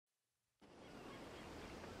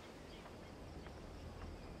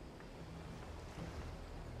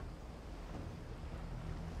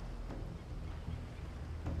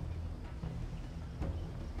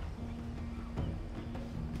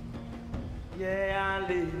Yeah,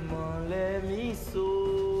 let me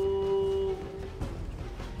so.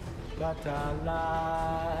 But I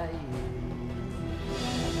lie.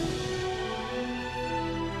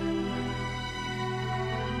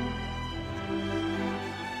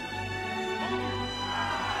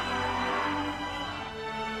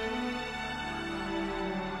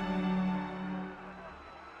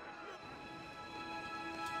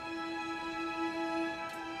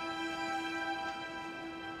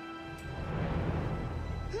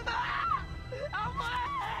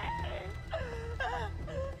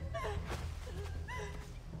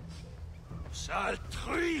 Sale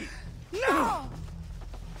truie! Non!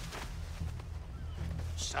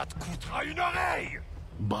 Ça te coûtera une oreille!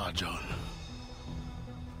 Bah, John.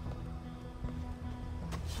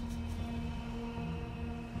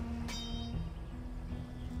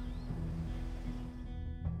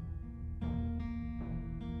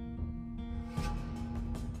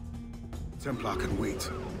 Templar can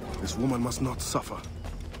wait. This woman must not suffer.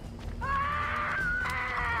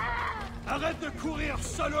 Arrête de courir,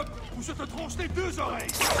 salope, ou je te tronche les deux oreilles!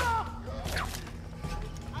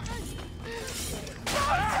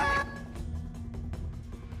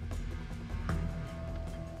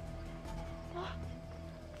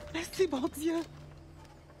 Merci, bon Dieu.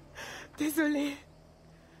 Désolé.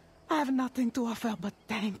 I have nothing to offer but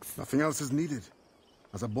thanks. Nothing else is needed.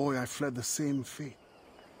 As a boy, I fled the same fate.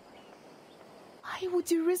 Why would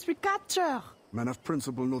you risk recapture? Men of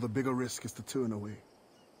principle know the bigger risk is to turn away.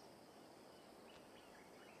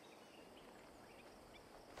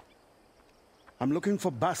 I'm looking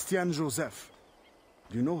for Bastian Joseph.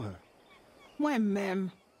 Do you know her?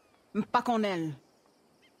 Moi-même, pas qu'on elle.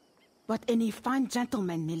 But any fine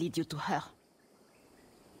gentleman may lead you to her.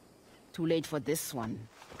 Too late for this one.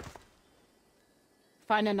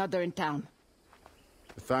 Find another in town.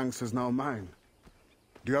 The thanks is now mine.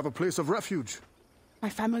 Do you have a place of refuge? My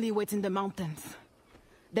family waits in the mountains.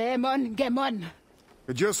 Demon, Gemon.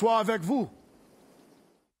 Que Dieu soit avec vous.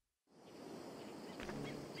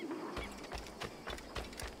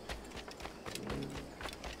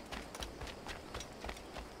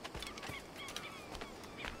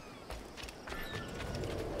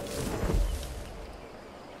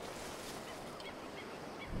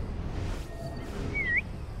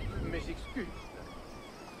 Mes excuses.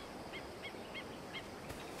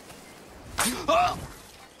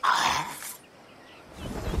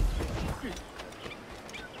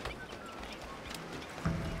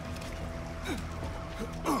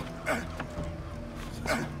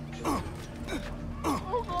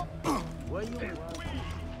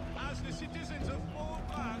 As the citizens of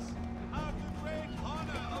Port-au-Prince, have the great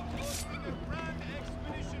honor of hosting a grand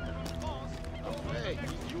expedition from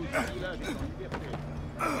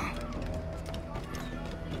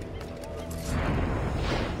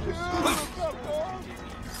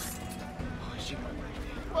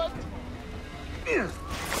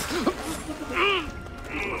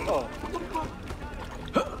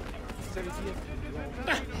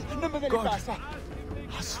God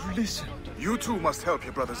has listened. You too must help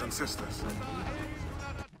your brothers and sisters.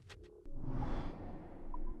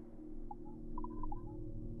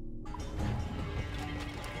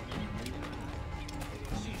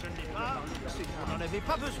 Si je ne l'ai pas, c'est qu'on n'en avait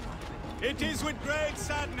pas besoin. It is with great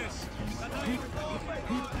sadness that I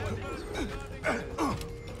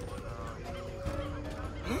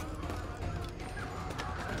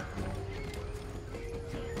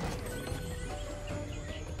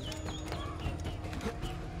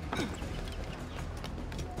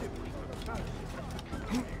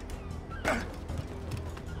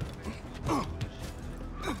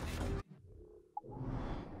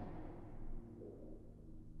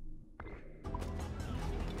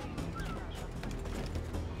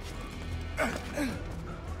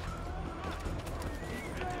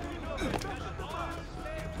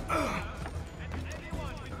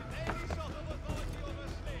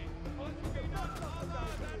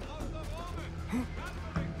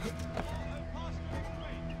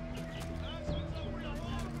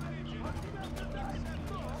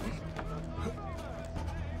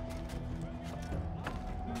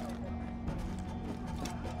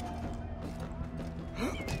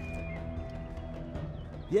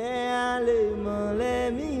Yeah,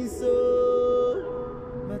 let me so.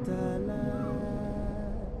 But I lie.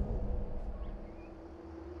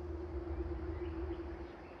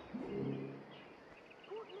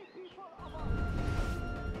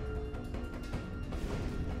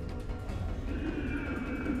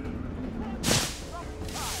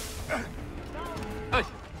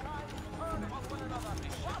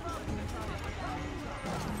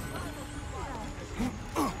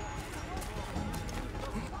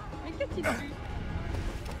 continue.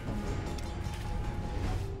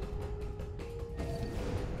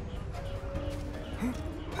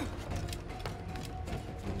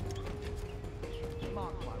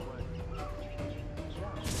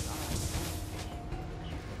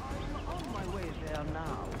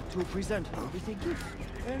 To present her with a gift.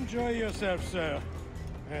 Enjoy yourself, sir.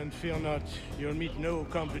 And fear not, you'll meet no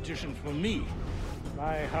competition from me.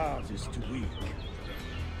 My heart is too weak.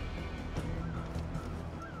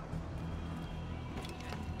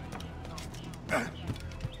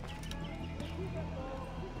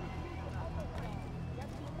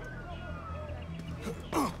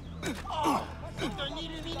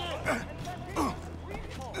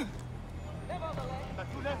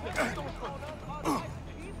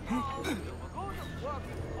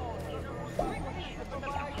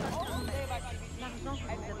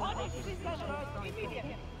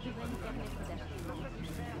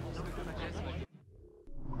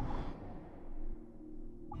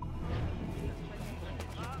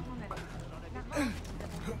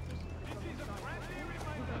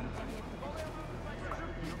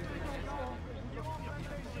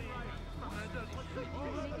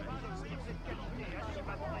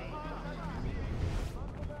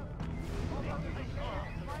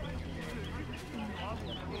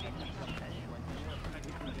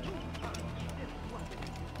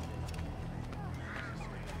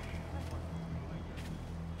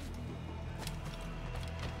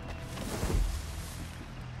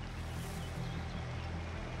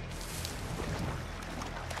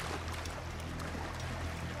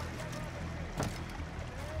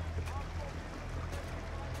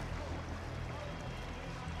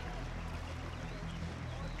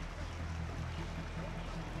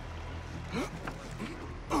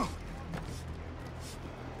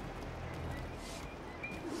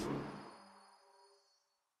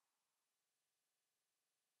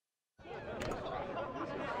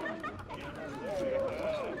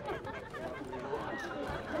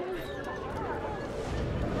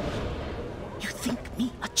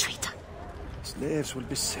 Slaves will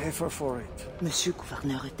be safer for it. Monsieur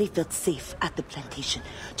Gouverneur, if they felt safe at the plantation,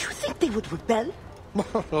 do you think they would rebel?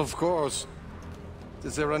 Of course. It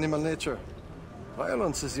is their animal nature.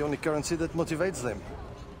 Violence is the only currency that motivates them.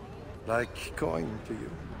 Like coin to you.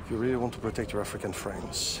 If you really want to protect your African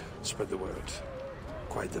friends, spread the word.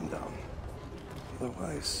 Quiet them down.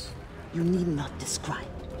 Otherwise... You need not describe.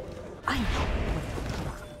 I know.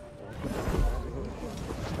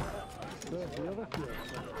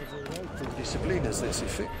 To discipline as they see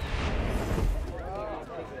fit.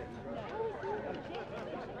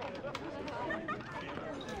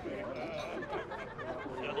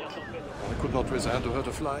 I could not raise a hand to hurt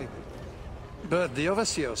a fly. But the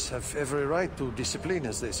overseers have every right to discipline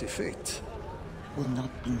as they see fit. Will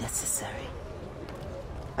not be necessary.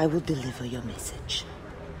 I will deliver your message.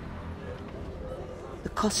 The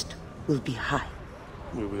cost will be high.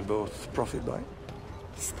 We will both profit by it.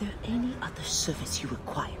 Is there any other service you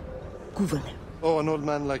require, Gouverneur? Oh, an old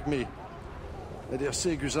man like me. I dare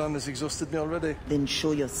say Guzan has exhausted me already. Then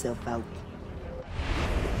show yourself out.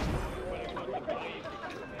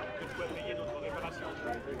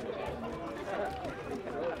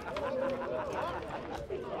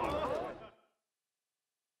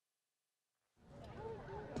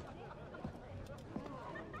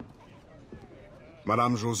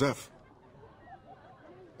 Madame Joseph.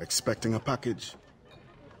 Expecting a package.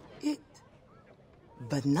 It.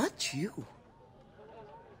 But not you.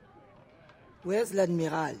 Where's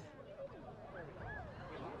l'Admiral?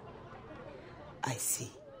 I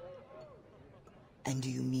see. And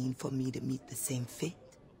do you mean for me to meet the same fate?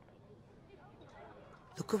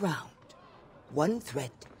 Look around. One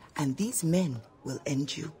threat, and these men will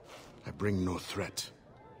end you. I bring no threat.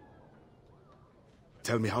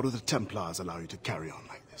 Tell me, how do the Templars allow you to carry on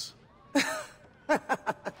like this?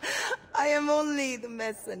 I am only the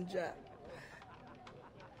messenger.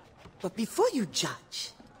 But before you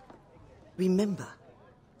judge, remember,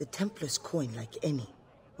 the Templars' coin, like any,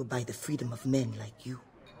 will buy the freedom of men like you.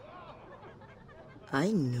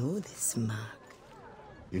 I know this mark.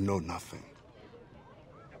 You know nothing.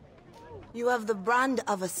 You have the brand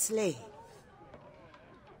of a slave,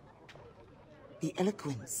 the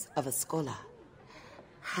eloquence of a scholar,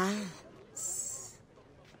 hands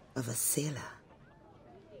of a sailor,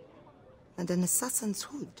 and an assassin's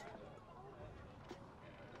hood.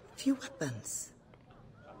 Few weapons.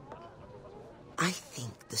 I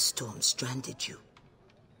think the storm stranded you.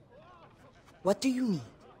 What do you need?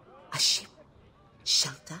 A ship?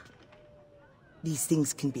 Shelter? These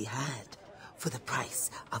things can be had for the price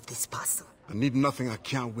of this parcel. I need nothing I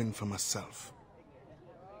can't win for myself.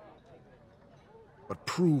 but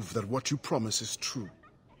prove that what you promise is true.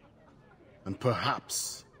 And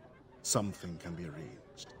perhaps something can be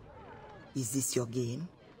arranged. Is this your game?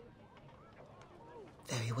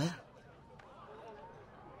 Very well.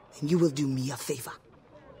 Then you will do me a favor.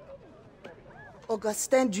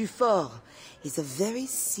 Augustin Dufort is a very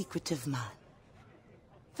secretive man.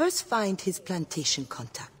 First find his plantation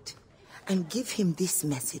contact and give him this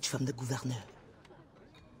message from the gouverneur.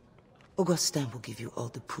 Augustin will give you all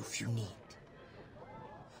the proof you need.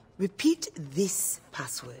 Repeat this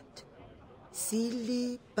password.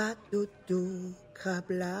 Sili Badodo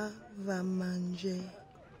Krabla va manger.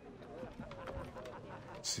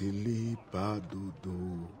 Sili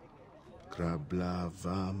Badodo Krabla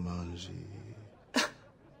va manger.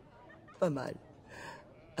 Pas mal.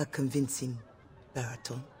 A convincing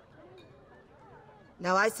baritone.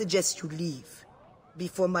 Now I suggest you leave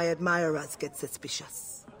before my admirers get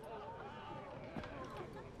suspicious.